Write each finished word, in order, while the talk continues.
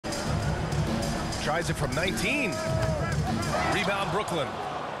Tries it from 19. Rebound, Brooklyn.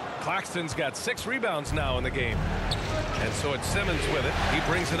 Claxton's got 6 rebounds now in the game. And so it's Simmons with it. He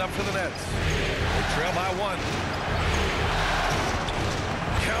brings it up for the Nets. They trail by 1.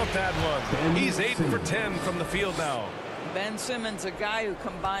 Count that one. He's 8 for 10 from the field now. Ben Simmons, a guy who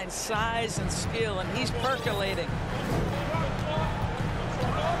combines size and skill, and he's percolating.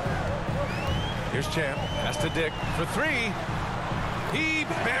 Here's Champ. Has to Dick for 3. He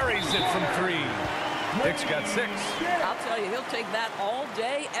buries it from 3. Dick's got 6. I'll tell you, he'll take that all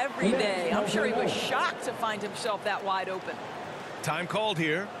day, every day. I'm sure he was shocked to find himself that wide open. Time called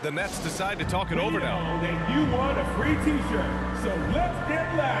here. The Nets decide to talk it over now. Then you won a free t-shirt, so let's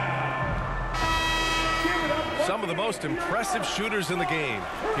get loud. Some of the most impressive shooters in the game.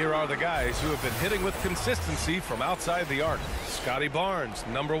 Here are the guys who have been hitting with consistency from outside the arc. Scotty Barnes,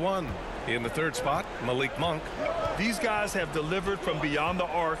 number 1. In the 3rd spot, Malik Monk. These guys have delivered from beyond the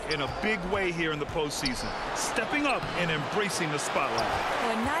arc in a big way here in the postseason, stepping up and embracing the spotlight.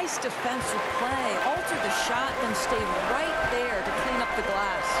 Oh, a nice defensive play. Alter the shot, then stay right there to clean up the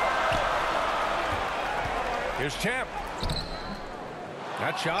glass. Here's Champ.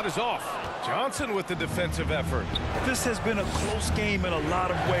 That shot is off. Johnson with the defensive effort. This has been a close game in a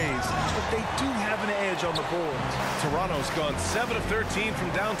lot of ways, but they do have an edge on the boards. Toronto's gone 7 of 13 from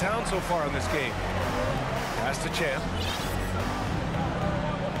downtown so far in this game. Pass to Champ.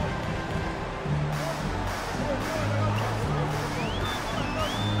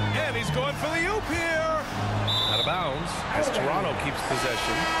 And he's going for the oop here. Out of bounds as Toronto keeps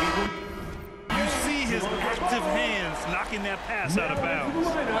possession. His active hands knocking that pass out of bounds.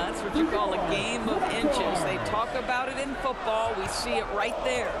 That's what you call a game of inches. They talk about it in football. We see it right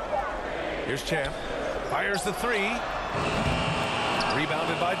there. Here's Champ. Fires the 3.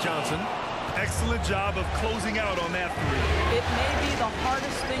 Rebounded by Johnson. Excellent job of closing out on that 3. It may be the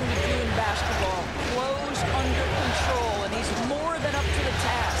hardest thing to do in basketball. Close under control, and he's more than up to the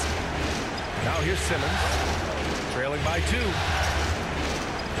task. Now here's Simmons. Trailing by 2.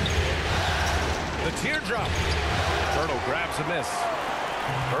 The teardrop. Birtle grabs a miss.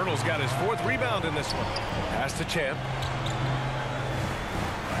 Birtle's got his 4th rebound in this one. Pass to Champ.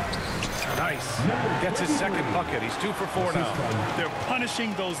 Nice. Gets his 2nd bucket. He's 2 for 4 now. They're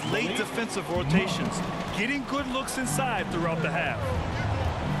punishing those late defensive rotations, getting good looks inside throughout the half.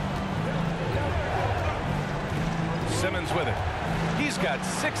 Simmons with it. He's got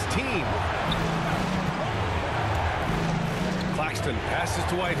 16. Claxton passes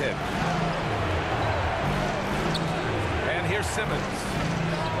to Whitehead. Here's Simmons.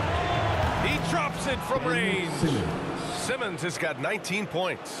 He drops it from range. Simmons has got 19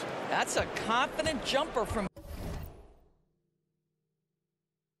 points. That's a confident jumper from